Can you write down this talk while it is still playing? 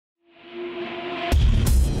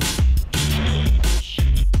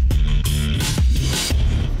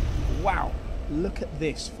look at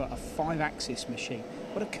this for a 5-axis machine.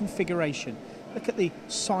 What a configuration. Look at the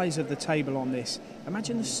size of the table on this.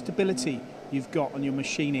 Imagine the stability you've got on your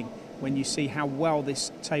machining when you see how well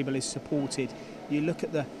this table is supported. You look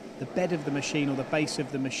at the bed of the machine or the base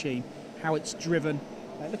of the machine, how it's driven.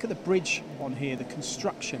 Look at the bridge on here, the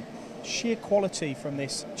construction. Sheer quality from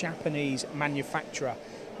this Japanese manufacturer.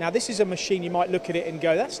 Now this is a machine you might look at it and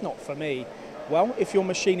go, that's not for me. Well, if you're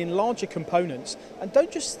machining larger components, and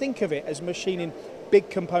don't just think of it as machining big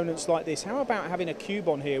components like this, how about having a cube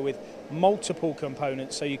on here with multiple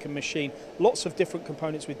components so you can machine lots of different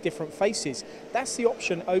components with different faces? That's the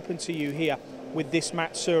option open to you here with this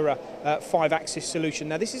Matsuura 5-axis solution.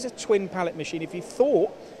 Now this is a twin pallet machine. If you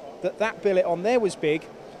thought that billet on there was big,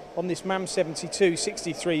 on this MAM 72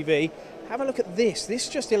 63V, have a look at this. This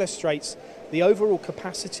just illustrates the overall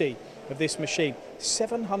capacity of this machine.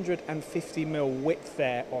 750mm width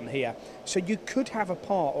there on here. So you could have a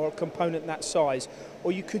part or a component that size,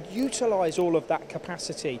 or you could utilize all of that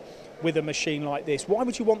capacity with a machine like this. Why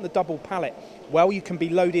would you want the double pallet? Well, you can be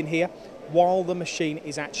loading here while the machine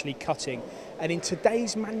is actually cutting. And in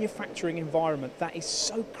today's manufacturing environment, that is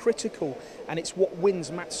so critical, and it's what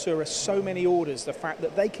wins Matsuura so many orders, the fact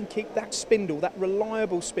that they can keep that spindle, that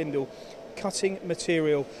reliable spindle, cutting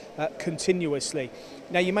material continuously.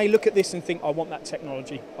 Now you may look at this and think, I want that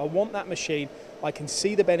technology, I want that machine, I can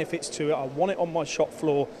see the benefits to it, I want it on my shop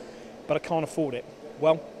floor, but I can't afford it.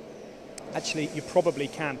 Well, actually you probably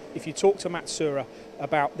can. If you talk to Matsuura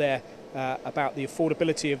about their about the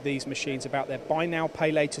affordability of these machines, about their buy now,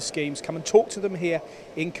 pay later schemes, come and talk to them here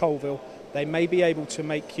in Colville. They may be able to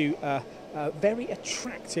make you a very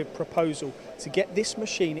attractive proposal to get this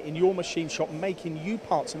machine in your machine shop, making you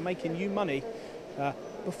parts and making you money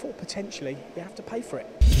before potentially you have to pay for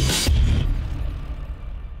it.